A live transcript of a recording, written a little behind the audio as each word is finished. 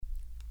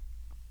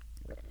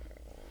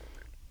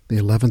the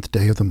 11th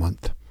day of the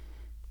month.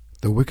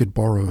 The wicked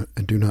borrow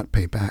and do not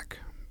pay back,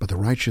 but the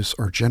righteous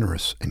are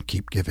generous and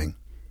keep giving.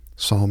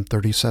 Psalm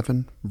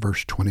 37,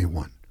 verse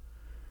 21.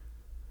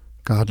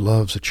 God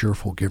loves a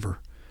cheerful giver.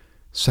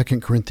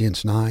 2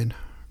 Corinthians 9,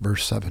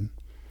 verse 7.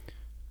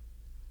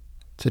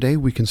 Today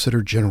we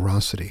consider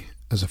generosity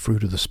as a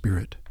fruit of the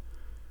Spirit.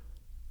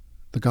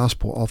 The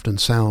gospel often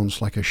sounds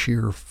like a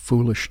sheer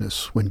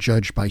foolishness when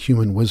judged by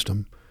human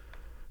wisdom.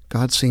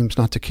 God seems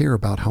not to care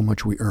about how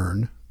much we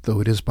earn, though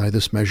it is by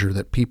this measure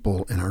that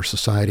people in our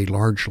society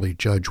largely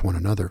judge one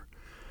another.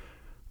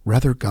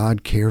 Rather,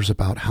 God cares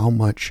about how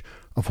much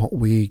of what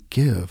we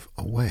give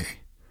away,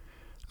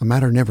 a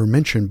matter never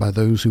mentioned by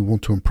those who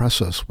want to impress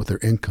us with their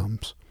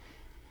incomes.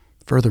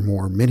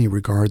 Furthermore, many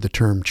regard the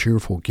term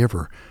cheerful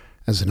giver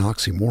as an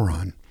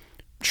oxymoron.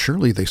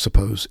 Surely they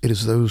suppose it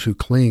is those who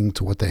cling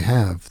to what they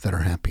have that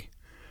are happy.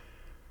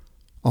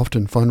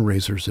 Often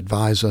fundraisers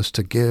advise us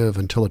to give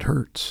until it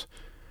hurts.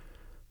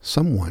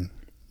 Someone,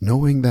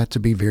 knowing that to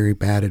be very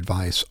bad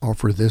advice,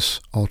 offer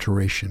this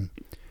alteration: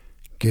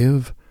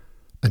 give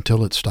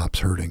until it stops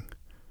hurting.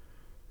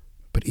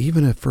 But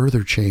even a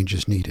further change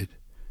is needed.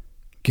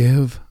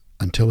 Give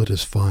until it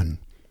is fun,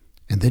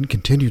 and then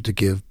continue to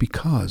give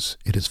because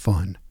it is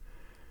fun.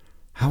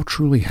 How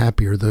truly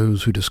happy are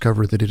those who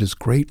discover that it is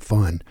great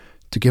fun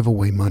to give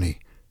away money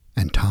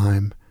and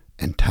time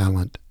and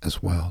talent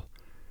as well.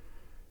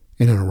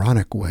 In an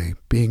ironic way,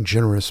 being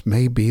generous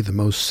may be the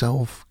most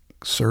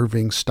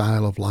self-serving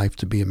style of life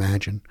to be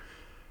imagined.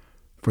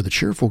 For the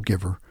cheerful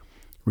giver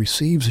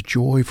receives a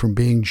joy from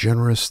being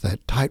generous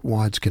that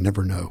tightwads can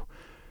never know.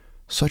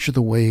 Such are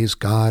the ways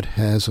God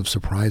has of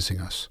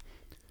surprising us.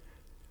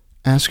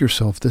 Ask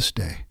yourself this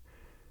day,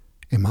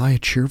 am I a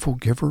cheerful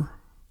giver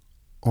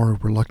or a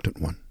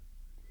reluctant one?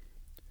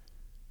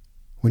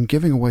 When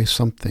giving away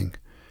something,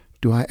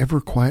 do I ever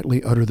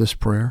quietly utter this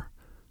prayer?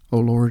 O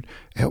Lord,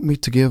 help me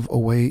to give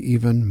away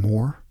even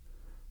more?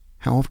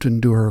 How often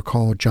do I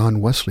recall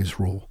John Wesley's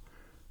rule: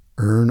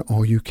 earn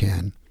all you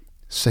can,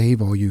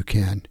 save all you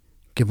can,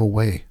 give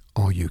away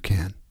all you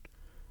can.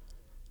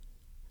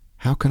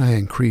 How can I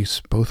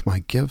increase both my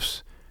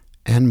gifts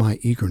and my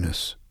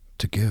eagerness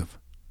to give?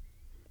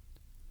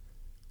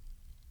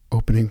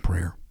 Opening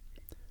prayer.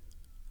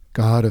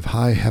 God of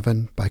high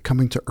heaven, by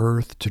coming to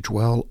earth to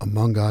dwell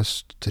among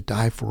us, to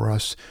die for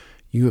us,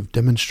 you have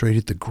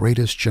demonstrated the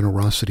greatest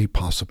generosity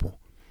possible.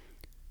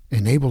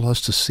 Enable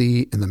us to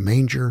see in the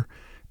manger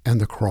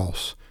and the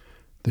cross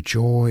the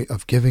joy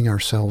of giving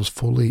ourselves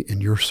fully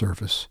in your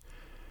service.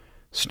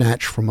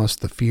 Snatch from us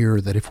the fear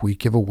that if we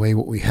give away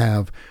what we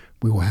have,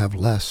 we will have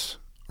less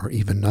or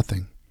even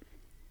nothing.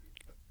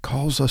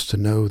 Cause us to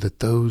know that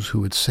those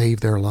who would save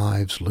their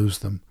lives lose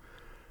them,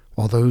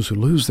 while those who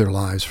lose their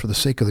lives for the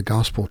sake of the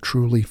gospel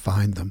truly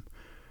find them.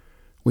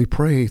 We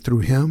pray through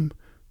him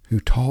who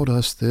taught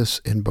us this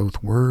in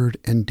both word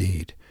and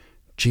deed,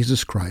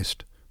 Jesus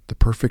Christ, the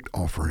perfect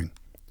offering.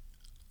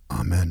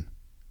 Amen.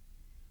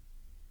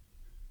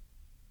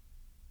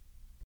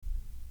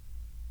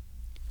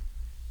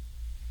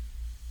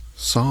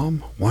 Psalm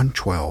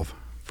 112,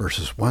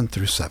 verses 1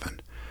 through 7.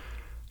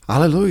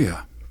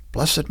 Alleluia!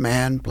 Blessed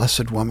man,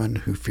 blessed woman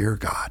who fear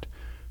God,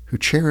 who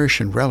cherish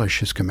and relish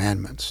his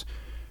commandments.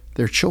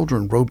 Their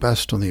children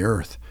robust on the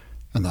earth,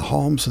 and the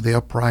homes of the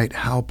upright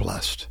how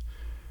blessed.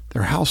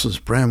 Their houses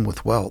brim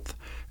with wealth,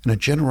 and a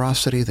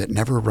generosity that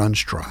never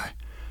runs dry.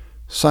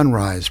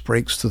 Sunrise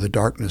breaks through the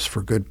darkness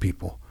for good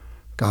people,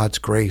 God's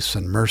grace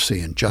and mercy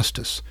and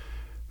justice.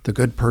 The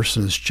good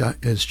person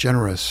is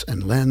generous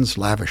and lends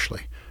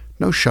lavishly.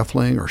 No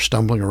shuffling or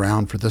stumbling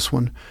around for this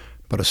one,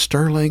 but a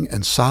sterling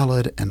and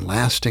solid and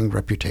lasting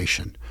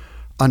reputation,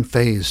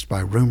 unfazed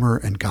by rumor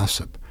and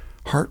gossip,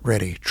 heart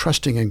ready,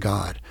 trusting in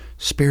God,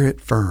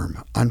 spirit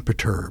firm,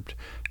 unperturbed,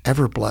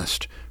 ever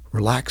blessed,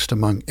 relaxed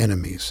among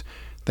enemies.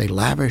 They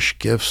lavish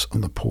gifts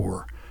on the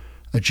poor,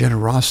 a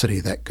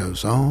generosity that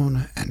goes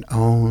on and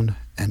on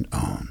and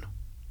on.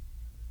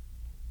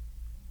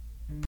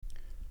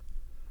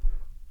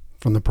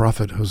 From the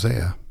prophet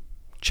Hosea,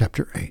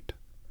 chapter 8.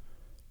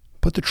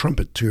 Put the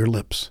trumpet to your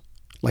lips.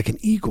 Like an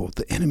eagle,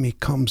 the enemy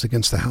comes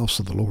against the house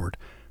of the Lord,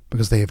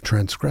 because they have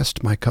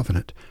transgressed my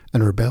covenant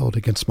and rebelled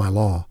against my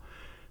law.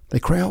 They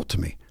cry out to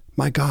me,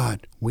 my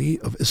God, we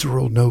of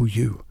Israel know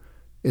you.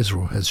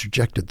 Israel has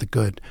rejected the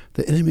good.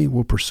 The enemy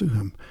will pursue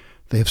him.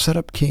 They have set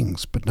up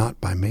kings, but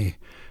not by me.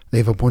 They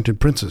have appointed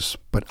princes,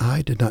 but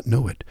I did not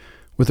know it.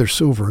 With their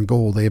silver and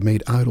gold they have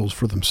made idols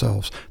for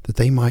themselves, that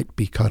they might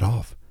be cut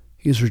off.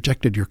 He has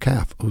rejected your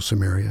calf, O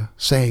Samaria,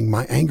 saying,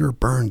 my anger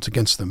burns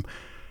against them.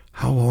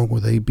 How long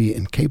will they be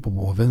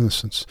incapable of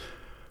innocence?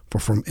 For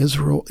from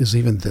Israel is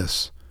even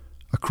this,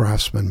 a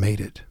craftsman made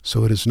it,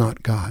 so it is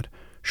not God.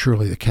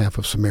 Surely the calf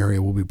of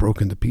Samaria will be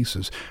broken to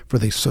pieces, for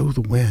they sow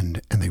the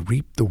wind, and they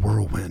reap the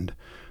whirlwind.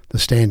 The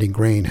standing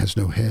grain has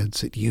no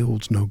heads, it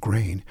yields no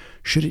grain.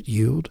 Should it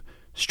yield,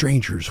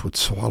 strangers would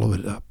swallow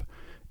it up.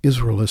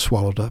 Israel is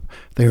swallowed up.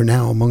 They are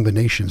now among the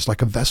nations,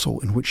 like a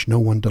vessel in which no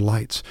one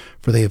delights,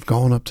 for they have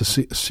gone up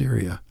to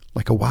Assyria,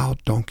 like a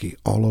wild donkey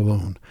all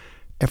alone.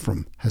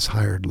 Ephraim has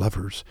hired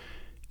lovers.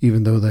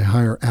 even though they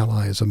hire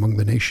allies among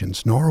the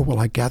nations, nor will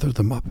I gather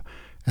them up,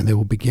 and they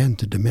will begin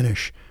to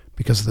diminish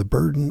because of the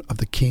burden of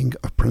the king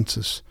of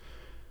princes.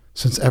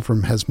 Since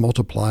Ephraim has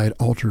multiplied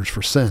altars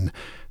for sin,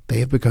 they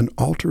have begun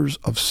altars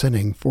of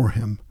sinning for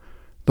him.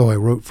 Though I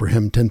wrote for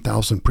him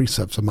 10,000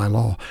 precepts of my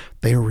law,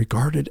 they are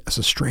regarded as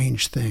a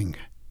strange thing.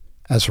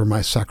 As for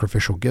my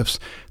sacrificial gifts,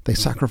 they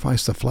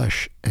sacrifice the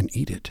flesh and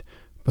eat it,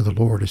 but the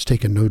Lord has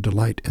taken no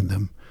delight in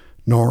them.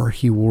 Nor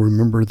he will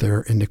remember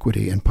their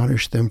iniquity and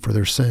punish them for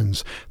their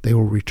sins. They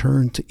will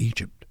return to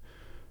Egypt.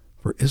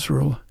 For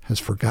Israel has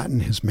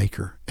forgotten his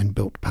Maker and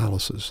built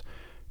palaces,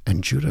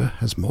 and Judah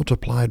has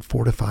multiplied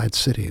fortified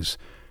cities.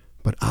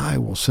 But I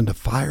will send a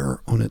fire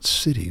on its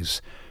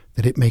cities,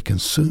 that it may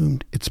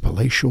consume its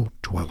palatial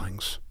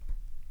dwellings.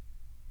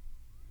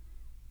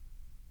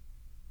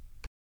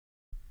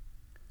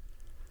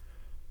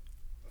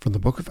 From the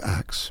book of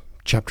Acts,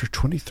 chapter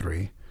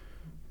 23,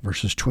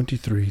 verses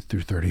 23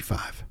 through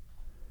 35.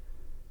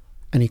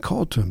 And he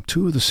called to him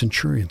 2 of the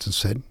centurions and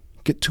said,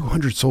 Get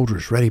 200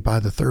 soldiers ready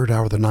by the 3rd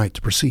hour of the night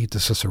to proceed to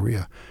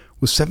Caesarea,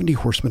 with 70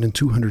 horsemen and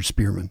 200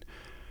 spearmen.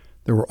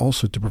 There were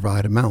also to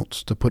provide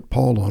mounts to put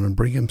Paul on and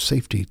bring him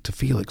safety to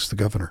Felix the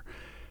governor.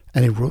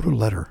 And he wrote a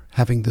letter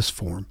having this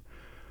form: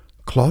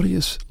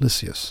 Claudius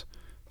Lysias,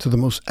 to the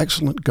most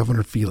excellent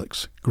governor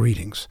Felix,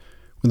 greetings.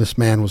 When this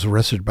man was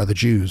arrested by the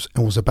Jews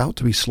and was about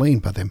to be slain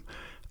by them,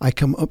 I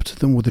come up to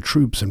them with the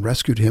troops and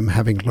rescued him,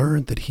 having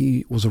learned that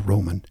he was a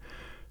Roman.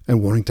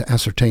 And wanting to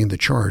ascertain the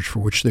charge for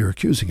which they were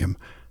accusing him,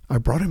 I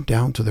brought him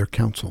down to their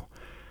council.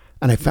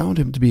 And I found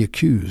him to be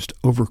accused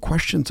over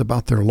questions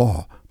about their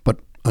law, but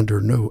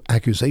under no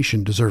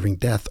accusation deserving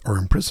death or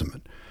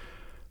imprisonment.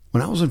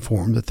 When I was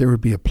informed that there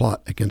would be a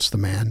plot against the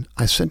man,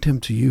 I sent him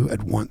to you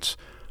at once,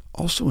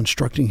 also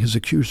instructing his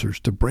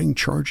accusers to bring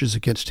charges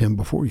against him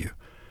before you.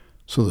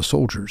 So the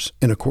soldiers,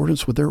 in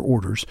accordance with their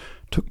orders,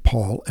 took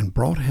Paul and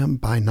brought him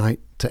by night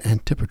to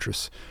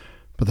Antipatris.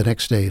 But the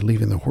next day,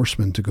 leaving the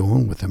horsemen to go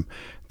on with him,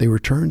 they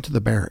returned to the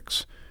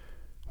barracks.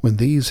 When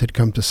these had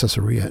come to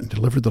Caesarea and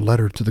delivered the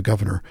letter to the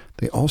governor,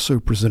 they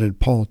also presented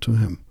Paul to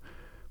him.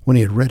 When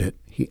he had read it,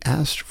 he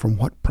asked from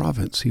what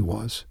province he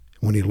was.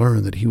 When he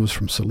learned that he was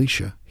from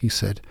Cilicia, he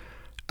said,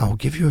 I will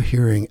give you a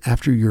hearing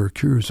after your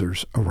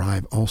accusers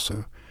arrive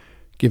also,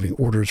 giving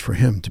orders for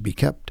him to be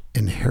kept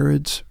in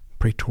Herod's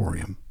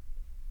praetorium.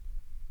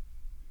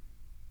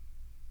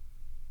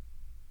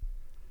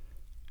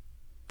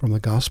 From the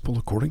Gospel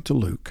according to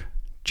Luke,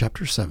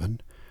 chapter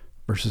 7,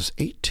 verses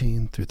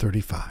 18 through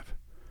 35.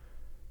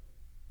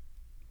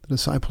 The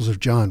disciples of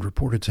John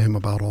reported to him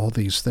about all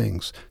these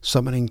things.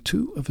 Summoning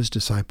 2 of his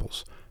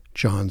disciples,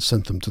 John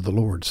sent them to the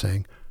Lord,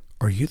 saying,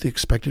 Are you the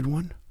expected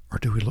one, or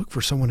do we look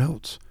for someone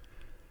else?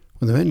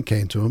 When the men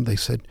came to him, they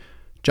said,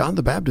 John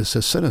the Baptist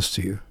has sent us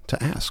to you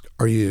to ask,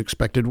 Are you the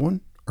expected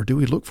one, or do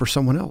we look for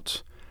someone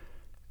else?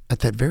 At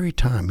that very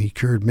time he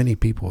cured many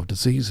people of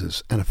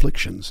diseases and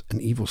afflictions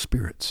and evil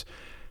spirits,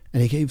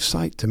 and he gave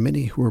sight to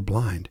many who were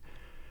blind.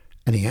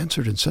 And he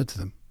answered and said to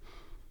them,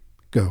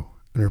 Go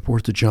and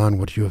report to John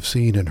what you have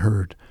seen and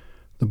heard.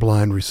 The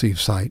blind receive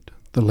sight,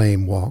 the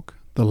lame walk,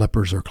 the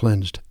lepers are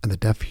cleansed, and the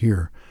deaf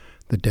hear.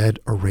 The dead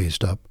are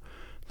raised up.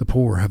 The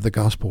poor have the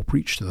gospel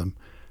preached to them.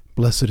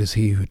 Blessed is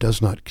he who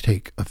does not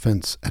take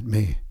offense at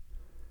me.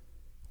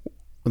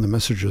 When the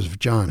messengers of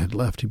John had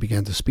left, he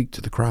began to speak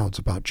to the crowds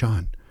about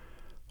John.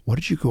 What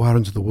did you go out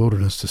into the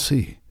wilderness to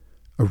see?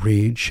 A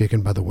reed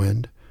shaken by the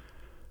wind?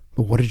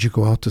 But what did you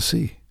go out to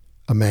see?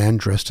 A man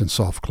dressed in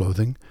soft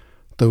clothing?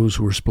 Those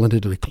who are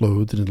splendidly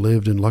clothed and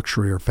lived in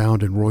luxury are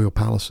found in royal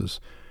palaces.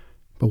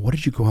 But what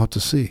did you go out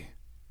to see?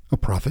 A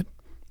prophet?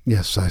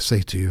 Yes, I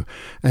say to you,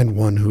 and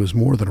one who is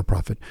more than a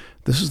prophet.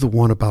 This is the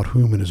one about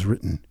whom it is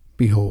written,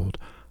 Behold,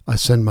 I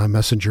send my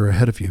messenger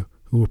ahead of you,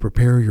 who will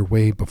prepare your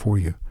way before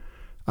you.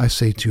 I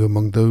say to you,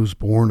 among those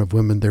born of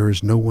women there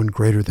is no one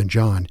greater than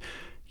John,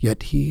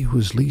 yet he who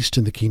is least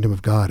in the kingdom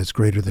of God is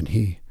greater than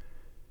he.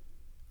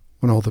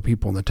 When all the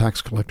people and the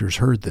tax collectors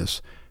heard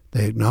this,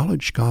 they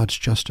acknowledged God's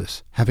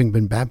justice, having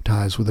been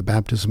baptized with the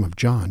baptism of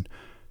John.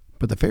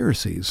 But the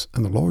Pharisees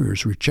and the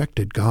lawyers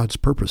rejected God's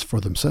purpose for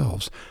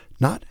themselves,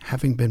 not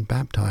having been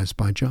baptized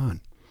by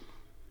John.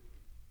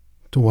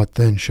 To what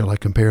then shall I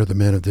compare the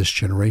men of this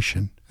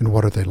generation, and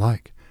what are they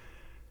like?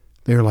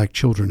 They are like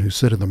children who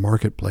sit in the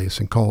marketplace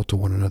and call to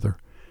one another.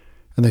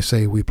 And they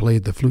say, We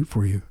played the flute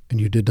for you, and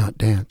you did not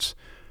dance.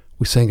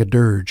 We sang a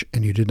dirge,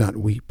 and you did not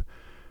weep.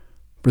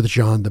 For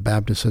John the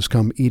Baptist has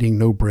come eating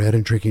no bread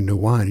and drinking no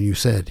wine, and you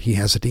said, He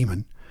has a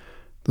demon.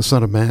 The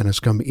Son of Man has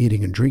come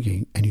eating and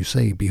drinking, and you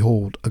say,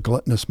 Behold, a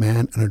gluttonous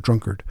man and a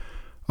drunkard,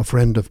 a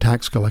friend of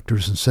tax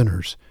collectors and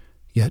sinners.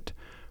 Yet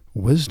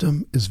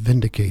wisdom is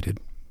vindicated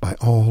by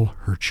all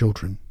her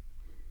children.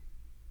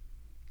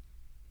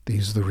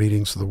 These are the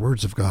readings of the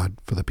words of God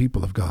for the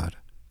people of God.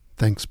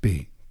 Thanks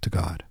be to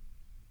God.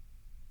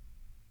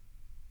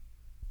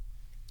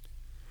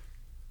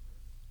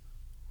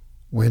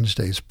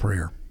 Wednesday's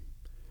prayer.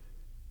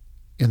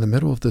 In the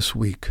middle of this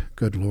week,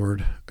 good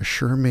Lord,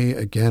 assure me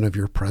again of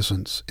your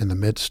presence in the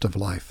midst of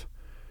life.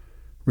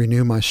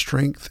 Renew my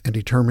strength and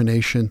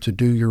determination to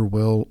do your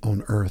will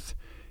on earth,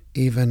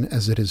 even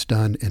as it is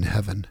done in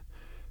heaven.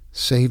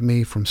 Save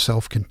me from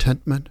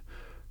self-contentment,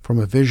 from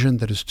a vision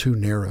that is too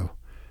narrow.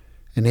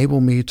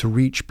 Enable me to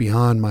reach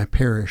beyond my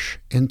parish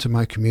into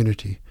my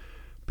community,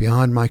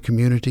 beyond my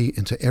community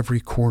into every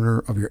corner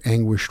of your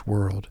anguished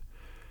world.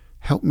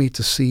 Help me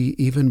to see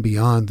even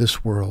beyond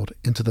this world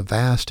into the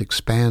vast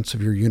expanse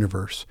of your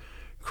universe,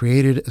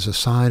 created as a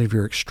sign of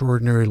your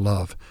extraordinary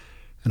love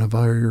and of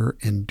your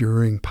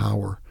enduring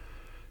power.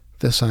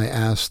 This I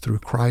ask through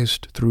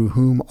Christ, through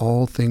whom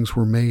all things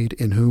were made,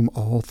 in whom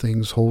all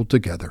things hold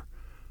together.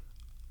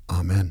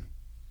 Amen.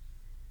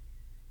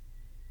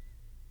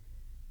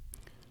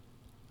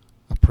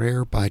 A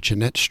prayer by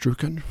Jeanette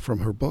Strucken from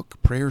her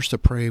book, Prayers to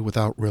Pray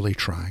Without Really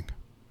Trying.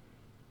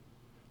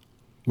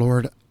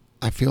 Lord,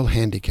 I feel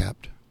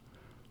handicapped.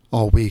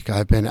 All week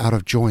I've been out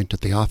of joint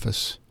at the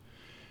office.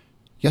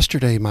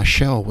 Yesterday my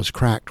shell was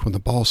cracked when the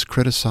boss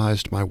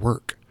criticized my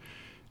work,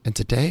 and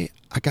today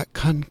I got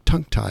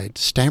tongue-tied,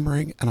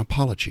 stammering an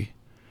apology.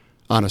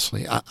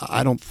 Honestly,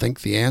 I don't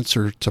think the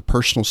answer to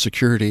personal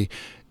security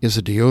is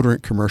a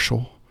deodorant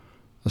commercial,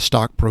 a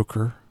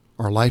stockbroker,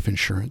 or life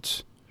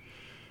insurance.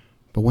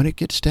 But when it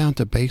gets down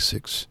to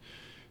basics,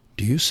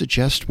 do you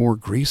suggest more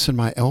grease in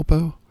my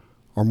elbow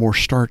or more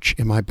starch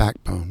in my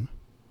backbone?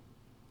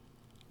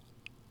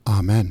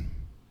 Amen.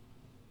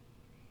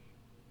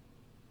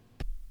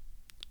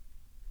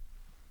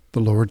 The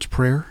Lord's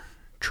Prayer,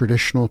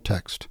 traditional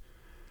text.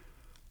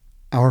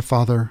 Our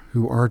Father,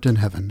 who art in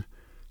heaven,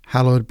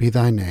 hallowed be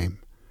thy name.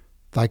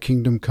 Thy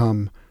kingdom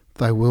come,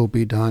 thy will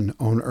be done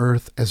on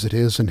earth as it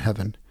is in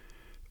heaven.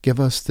 Give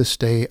us this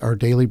day our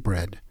daily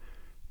bread,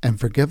 and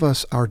forgive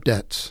us our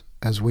debts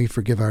as we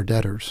forgive our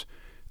debtors.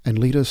 And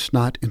lead us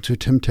not into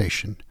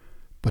temptation,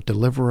 but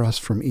deliver us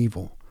from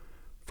evil.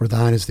 For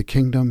thine is the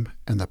kingdom,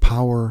 and the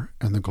power,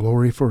 and the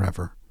glory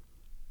forever.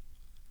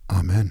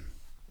 Amen.